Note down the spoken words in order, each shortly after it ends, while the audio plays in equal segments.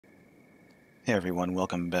Hey everyone,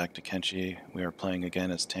 welcome back to Kenshi. We are playing again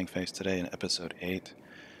as Tankface today in episode 8.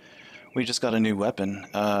 We just got a new weapon.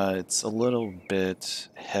 It's a little bit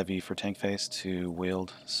heavy for Tankface to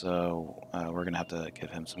wield, so we're going to have to give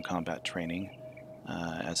him some combat training.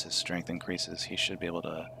 As his strength increases, he should be able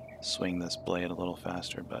to swing this blade a little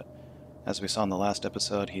faster, but as we saw in the last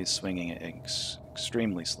episode, he's swinging it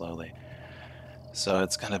extremely slowly. So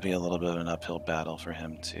it's going to be a little bit of an uphill battle for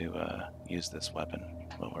him to use this weapon.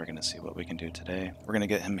 But we're going to see what we can do today. We're going to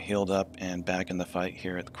get him healed up and back in the fight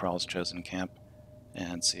here at the Kral's Chosen Camp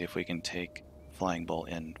and see if we can take Flying Bull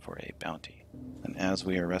in for a bounty. And as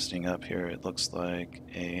we are resting up here, it looks like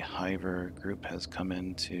a Hiver group has come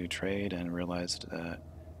in to trade and realized that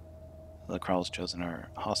the Kral's Chosen are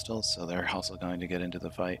hostile, so they're also going to get into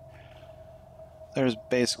the fight. There's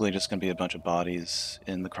basically just going to be a bunch of bodies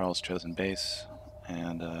in the Kral's Chosen base,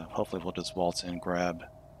 and hopefully we'll just waltz in, grab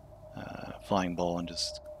Flying Bull, and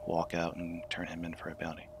just walk out and turn him in for a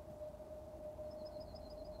bounty.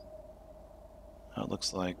 It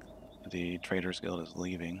looks like the Traders Guild is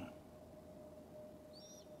leaving.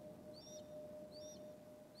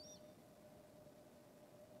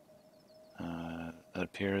 It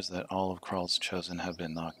appears that all of Kral's Chosen have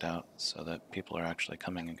been knocked out, so that people are actually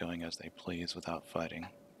coming and going as they please without fighting.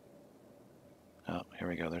 Oh, here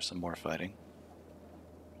we go, there's some more fighting.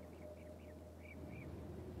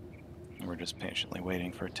 We're just patiently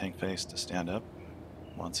waiting for Tankface to stand up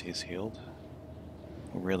once he's healed.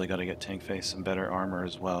 We really got to get Tankface some better armor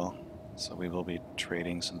as well, so we will be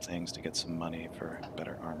trading some things to get some money for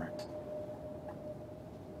better armor.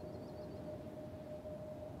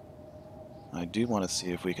 I do want to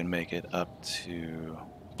see if we can make it up to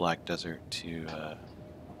Black Desert to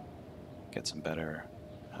get some better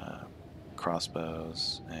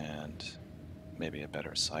crossbows and maybe a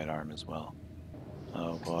better sidearm as well.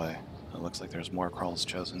 Oh boy, it looks like there's more Kral's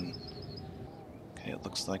Chosen. Okay, it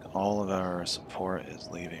looks like all of our support is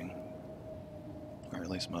leaving, or at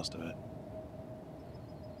least most of it.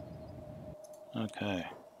 Okay,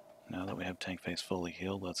 now that we have Tankface fully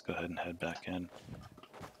healed, let's go ahead and head back in.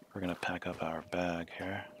 We're going to pack up our bag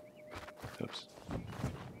here. Oops.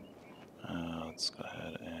 Let's go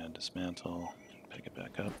ahead and dismantle, pick it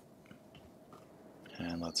back up,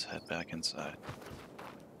 and let's head back inside.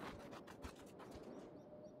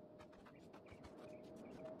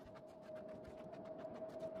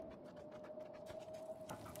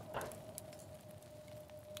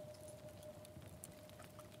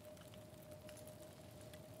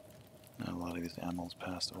 Now a lot of these animals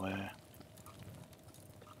passed away.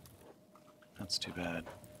 That's too bad.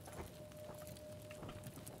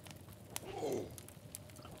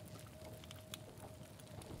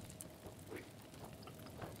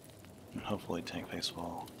 And hopefully Tankface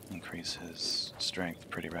will increase his strength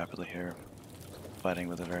pretty rapidly here, fighting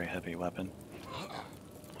with a very heavy weapon.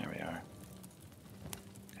 There we are.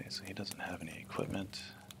 Okay, so he doesn't have any equipment,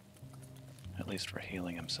 at least for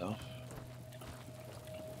healing himself.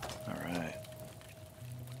 Alright.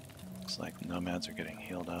 Looks like Nomads are getting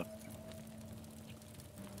healed up.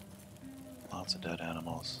 Lots of dead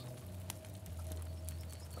animals.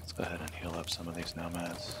 Let's go ahead and heal up some of these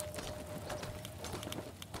Nomads.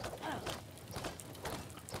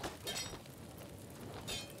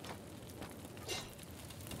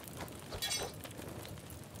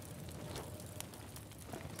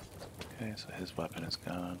 Okay, so his weapon is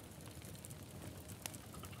gone.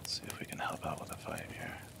 Let's see if we can help out with a fight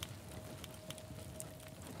here.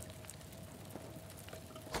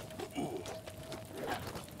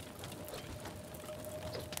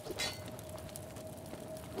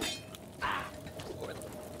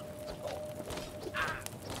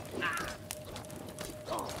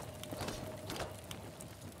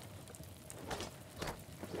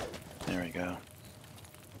 There we go.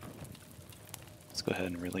 Let's go ahead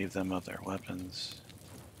and relieve them of their weapons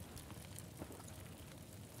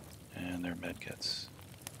and their medkits.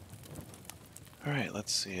 Alright,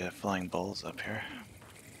 let's see if Flying Bull's up here.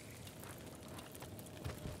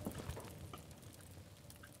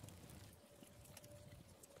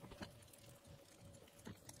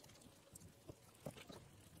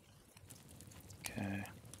 Okay.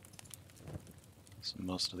 So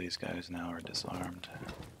most of these guys now are disarmed.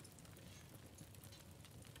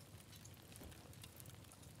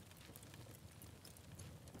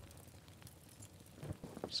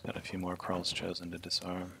 Just got a few more Kral's Chosen to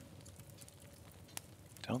disarm.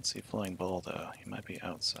 Don't see Flying Bull though, he might be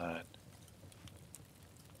outside.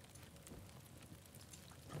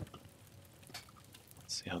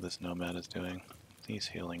 Let's see how this Nomad is doing. He's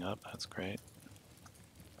healing up, that's great.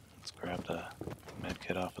 Let's grab the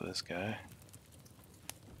medkit off of this guy.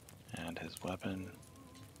 And his weapon.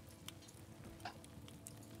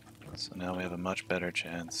 So now we have a much better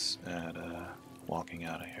chance at walking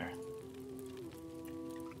out of here.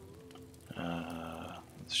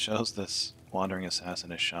 It shows this wandering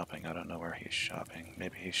assassin is shopping. I don't know where he's shopping.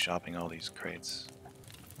 Maybe he's shopping all these crates.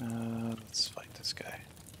 Let's fight this guy.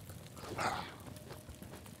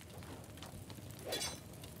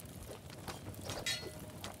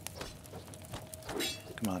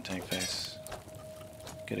 Come on, Tankface.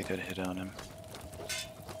 Get a good hit on him.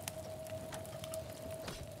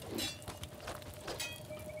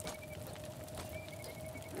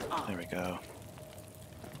 There we go.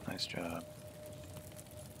 Nice job.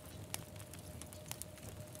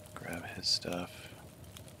 Grab his stuff.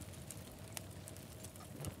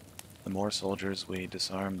 The more soldiers we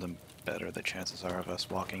disarm, the better the chances are of us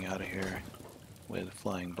walking out of here with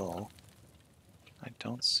Flying Bull. I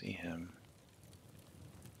don't see him.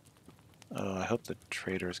 Oh, I hope the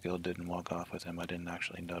Traders Guild didn't walk off with him. I didn't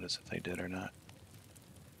actually notice if they did or not.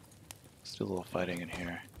 Let's do a little fighting in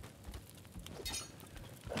here.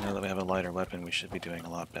 Now that we have a lighter weapon, we should be doing a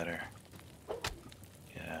lot better.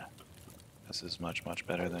 Yeah, this is much, much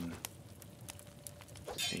better than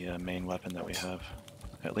the main weapon that we have.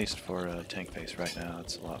 At least for Tankface right now,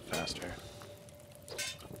 it's a lot faster.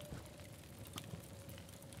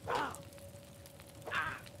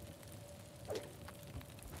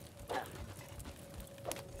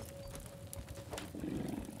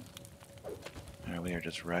 Alright, we are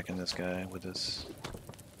just wrecking this guy with this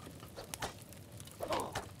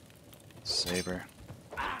saber.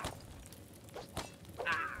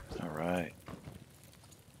 Alright.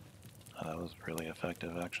 Oh, that was really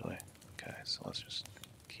effective, actually. Okay, so let's just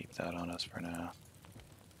keep that on us for now.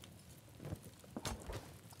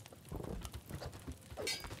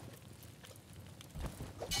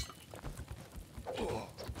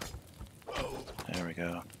 There we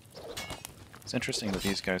go. It's interesting that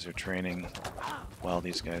these guys are training while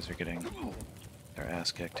these guys are getting their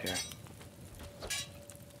ass kicked here.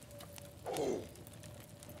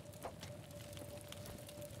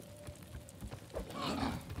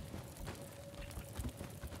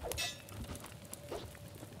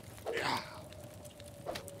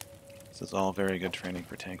 This is all very good training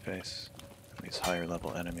for Tankface, these higher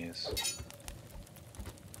level enemies.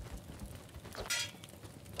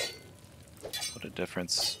 What a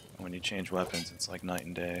difference when you change weapons, it's like night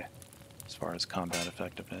and day as far as combat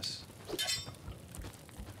effectiveness.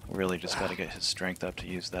 Really just gotta get his strength up to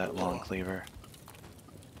use that long cleaver,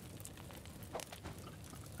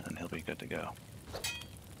 and he'll be good to go.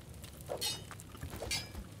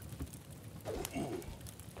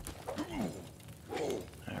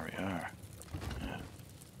 There we are. Yeah.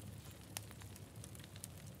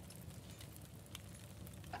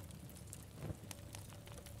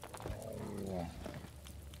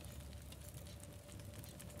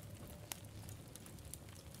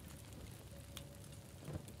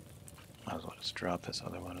 Might as well just drop this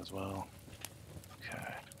other one as well.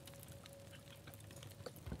 Okay.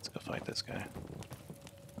 Let's go fight this guy.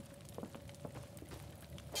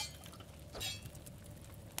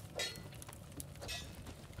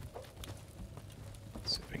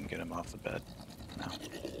 Let's see if we can get him off the bed. No.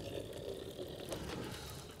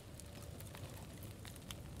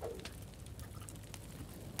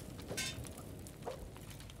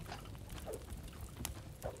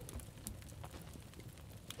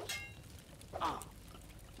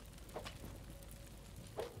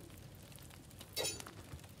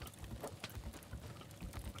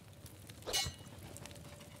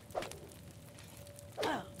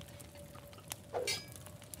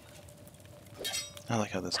 I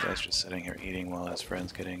like how this guy's just sitting here eating while his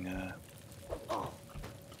friend's getting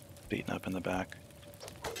beaten up in the back.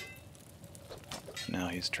 Now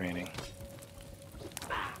he's training.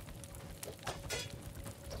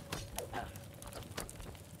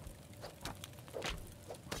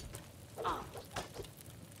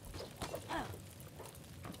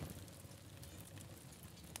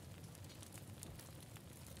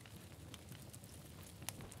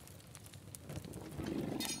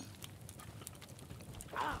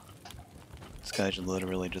 This guy's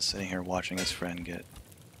literally just sitting here watching his friend get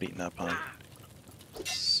beaten up on.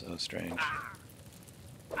 So strange.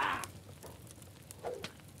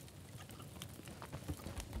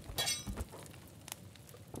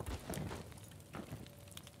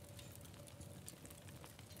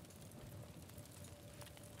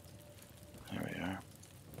 There we are.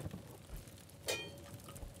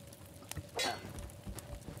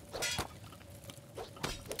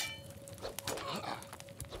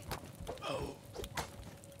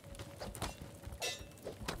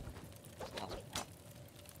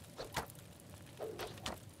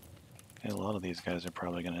 lot of these guys are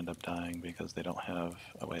probably going to end up dying because they don't have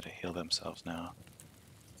a way to heal themselves now.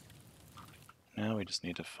 Now we just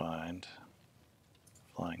need to find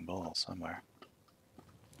a flying bull somewhere.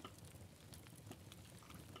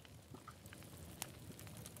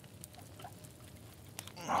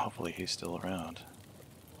 Hopefully he's still around.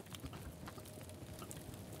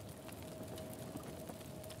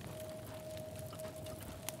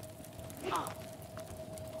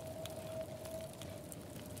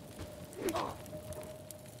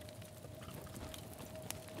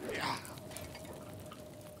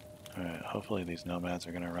 Alright, hopefully these nomads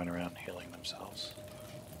are going to run around healing themselves.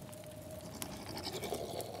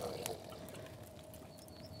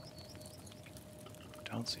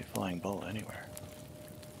 Don't see flying bull anywhere.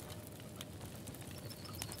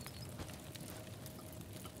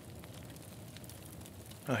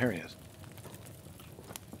 Oh, here he is.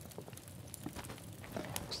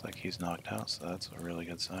 Looks like he's knocked out, so that's a really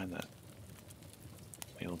good sign that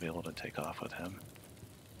we will be able to take off with him.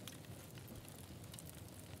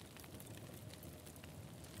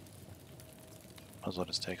 Might as well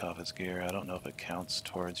just take off his gear. I don't know if it counts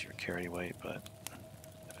towards your carry weight, but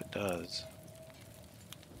if it does,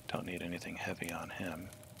 don't need anything heavy on him.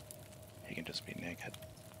 He can just be naked.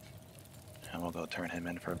 And we'll go turn him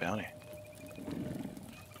in for a bounty.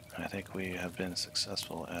 And I think we have been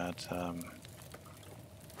successful at,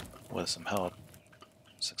 with some help,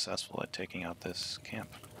 successful at taking out this camp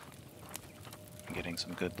and getting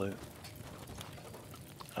some good loot.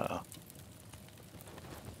 Uh-oh.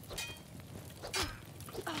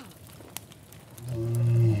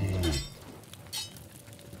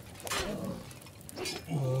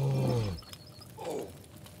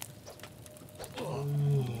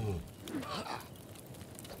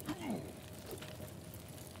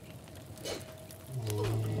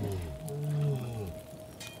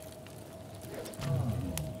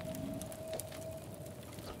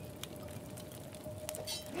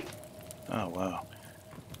 Oh wow,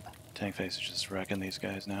 Tankface is just wrecking these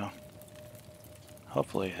guys now.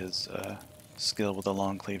 Hopefully his skill with the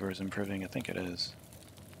long cleaver is improving. I think it is.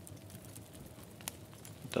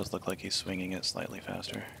 It does look like he's swinging it slightly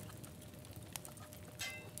faster.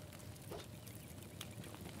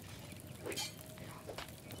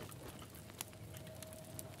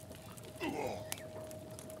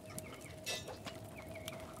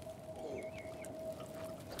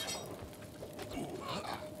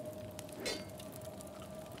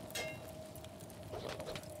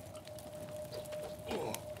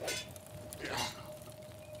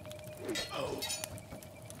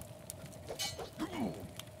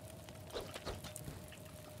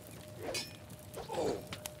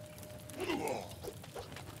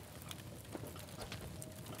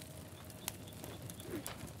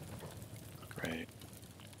 Great.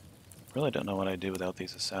 Really don't know what I'd do without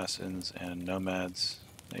these assassins and nomads.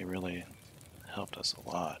 They really helped us a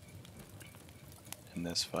lot in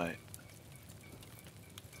this fight.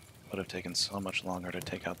 Would have taken so much longer to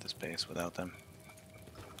take out this base without them.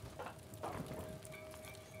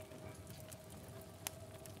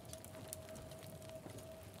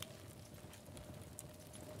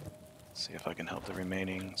 See if I can help the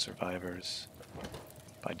remaining survivors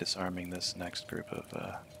by disarming this next group of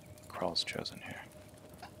Kral's chosen here.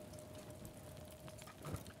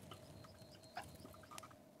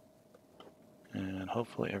 And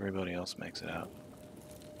hopefully everybody else makes it out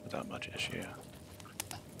without much issue.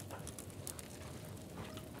 I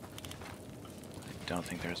don't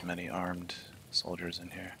think there's many armed soldiers in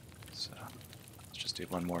here, so let's just do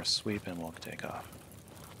one more sweep and we'll take off.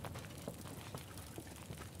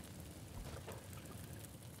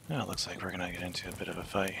 Now it looks like we're gonna get into a bit of a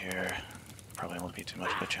fight here. Probably won't be too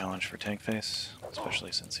much of a challenge for Tankface,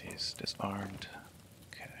 especially since he's disarmed.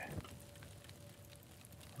 Okay.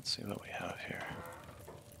 Let's see what we have here.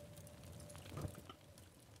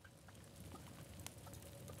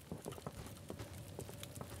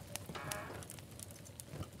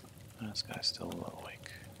 This guy's still a little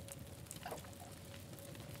weak.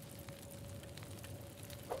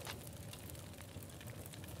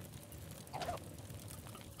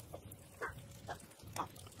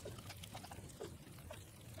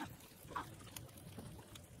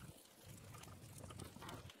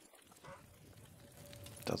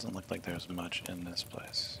 Doesn't look like there's much in this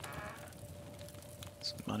place.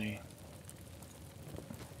 Some money.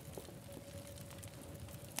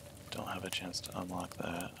 Don't have a chance to unlock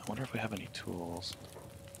that. I wonder if we have any tools.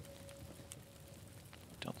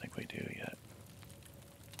 Don't think we do yet.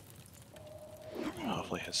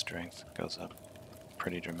 Hopefully his strength goes up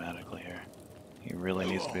pretty dramatically here. He really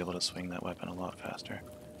needs to be able to swing that weapon a lot faster.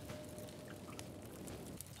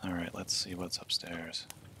 Alright, let's see what's upstairs.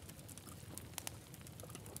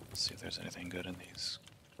 Let's see if there's anything good in these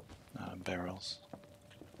barrels.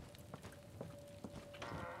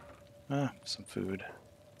 Some food.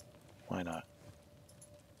 Why not?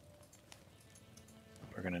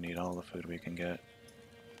 We're gonna need all the food we can get,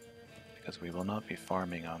 because we will not be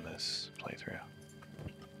farming on this playthrough.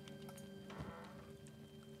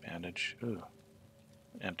 Bandage. Ooh.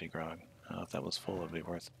 Empty grog. If that was full, it would be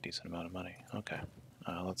worth a decent amount of money. Okay.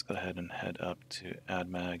 Let's go ahead and head up to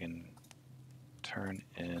AdMag and turn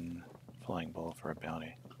in Flying Bull for a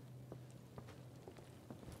bounty.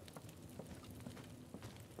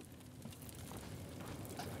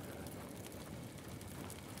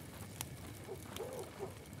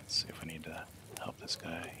 Let's see if we need to help this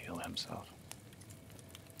guy heal himself.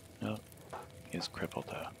 Nope. He's crippled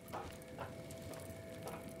though.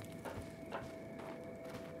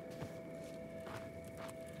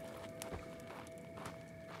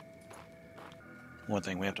 One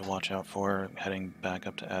thing we have to watch out for heading back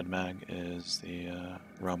up to AdMag is the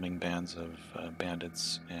roaming bands of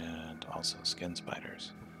bandits and also skin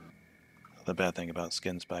spiders. The bad thing about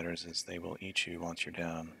skin spiders is they will eat you once you're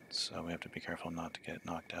down, so we have to be careful not to get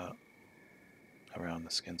knocked out around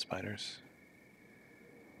the skin spiders.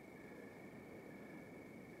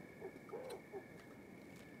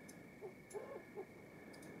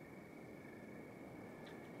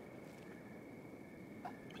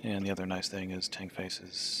 And the other nice thing is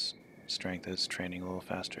Tankface's strength is training a little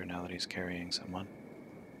faster now that he's carrying someone.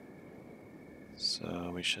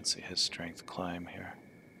 So we should see his strength climb here.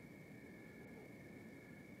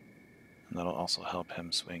 And that'll also help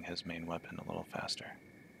him swing his main weapon a little faster.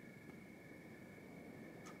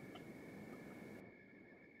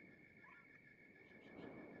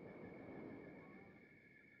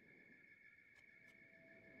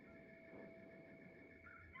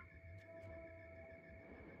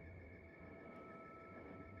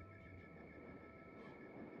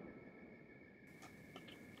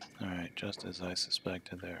 Alright, just as I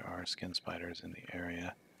suspected, there are skin spiders in the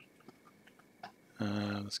area.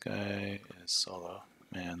 This guy is solo.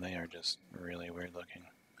 Man, they are just really weird looking.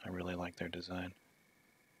 I really like their design.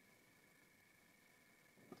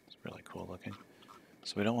 It's really cool looking.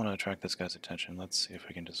 So we don't want to attract this guy's attention. Let's see if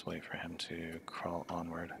we can just wait for him to crawl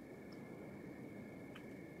onward.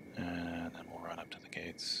 And then we'll run up to the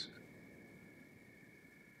gates.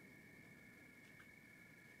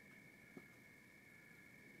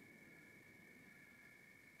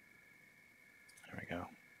 There we go.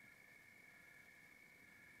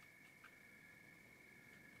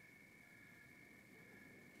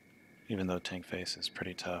 Even though Tankface is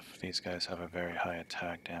pretty tough, these guys have a very high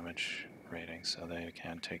attack damage rating, so they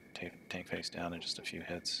can take Tankface down in just a few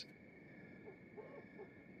hits.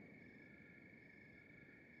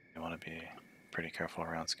 You want to be pretty careful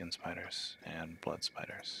around skin spiders and blood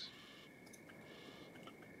spiders.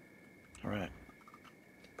 Alright.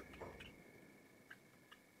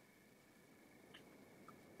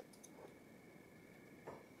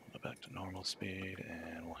 We'll go back to normal speed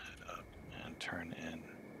and we'll head up and turn in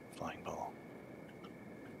Flying Ball.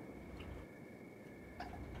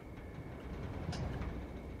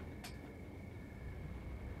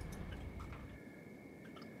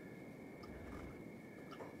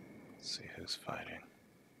 Let's see who's fighting.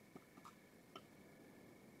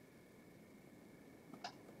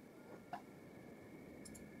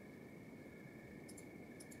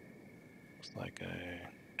 Looks like a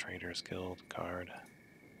Traders Guild card.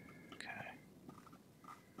 Okay.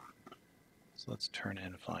 So let's turn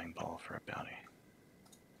in Flying Ball for a bounty.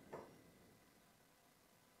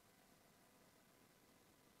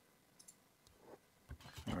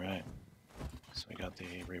 Alright. So we got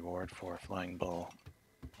the reward for Flying Ball.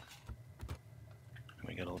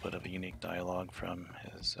 We get a little bit of a unique dialogue from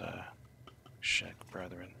his Shek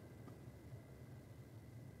brethren.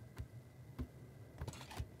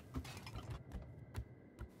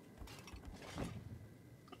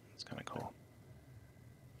 It's kind of cool.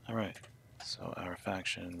 Alright, so our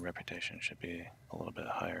faction reputation should be a little bit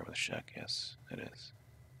higher with Shek. Yes, it is.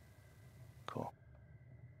 Cool.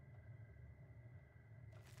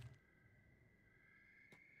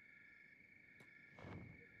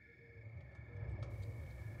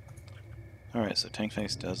 Alright, so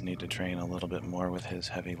Tankface does need to train a little bit more with his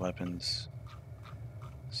heavy weapons.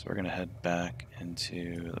 So we're going to head back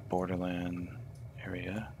into the borderland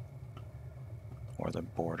area, or the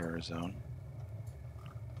border zone.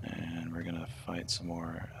 And we're going to fight some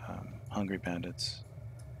more hungry bandits.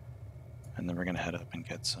 And then we're going to head up and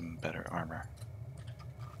get some better armor.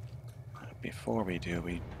 Before we do,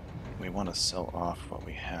 we want to sell off what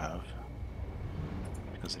we have,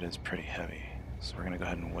 because it is pretty heavy. So we're going to go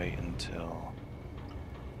ahead and wait until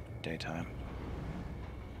daytime.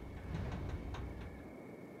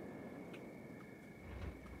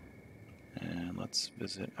 let's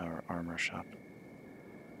visit our armor shop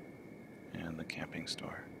and the camping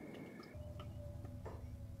store.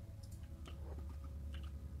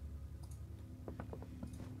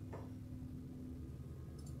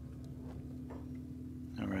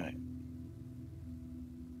 Alright.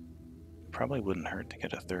 Probably wouldn't hurt to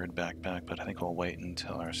get a third backpack, but I think we'll wait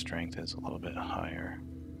until our strength is a little bit higher.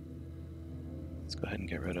 Let's go ahead and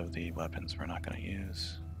get rid of the weapons we're not going to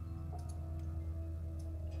use.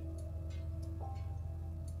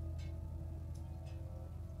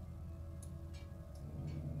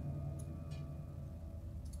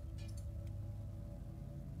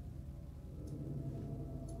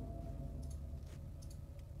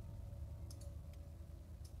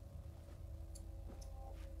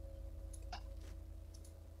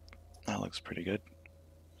 That looks pretty good.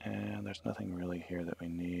 And there's nothing really here that we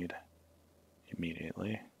need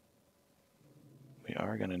immediately. We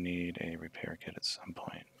are going to need a repair kit at some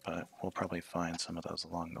point, but we'll probably find some of those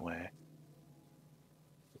along the way.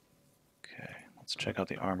 Okay, let's check out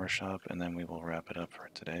the armor shop and then we will wrap it up for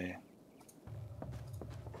today.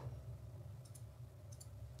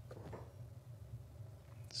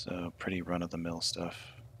 So pretty run-of-the-mill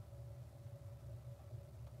stuff,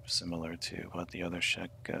 similar to what the other Czech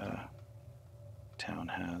town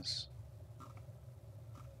has.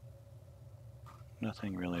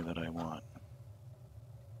 Nothing really that I want.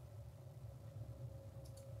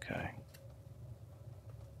 Okay.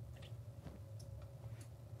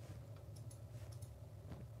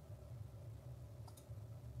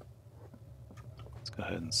 Let's go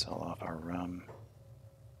ahead and sell off our rum.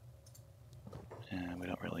 And we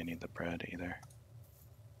don't really need the bread either.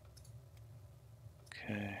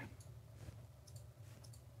 Okay.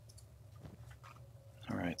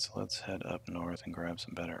 Alright, so let's head up north and grab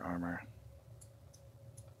some better armor.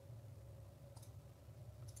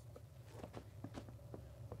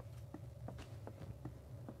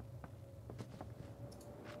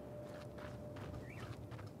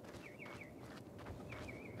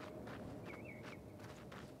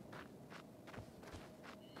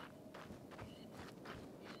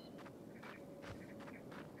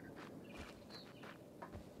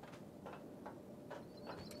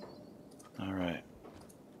 Alright.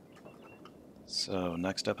 So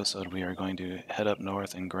next episode we are going to head up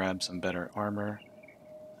north and grab some better armor,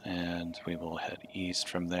 and we will head east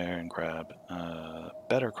from there and grab a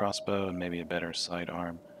better crossbow and maybe a better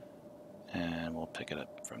sidearm, and we'll pick it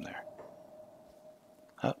up from there.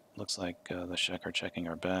 Oh, looks like the Czech are checking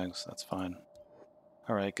our bags. That's fine.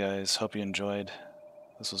 Alright guys, hope you enjoyed.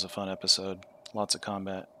 This was a fun episode. Lots of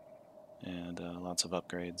combat and lots of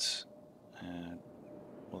upgrades, and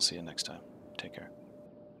we'll see you next time. Take care.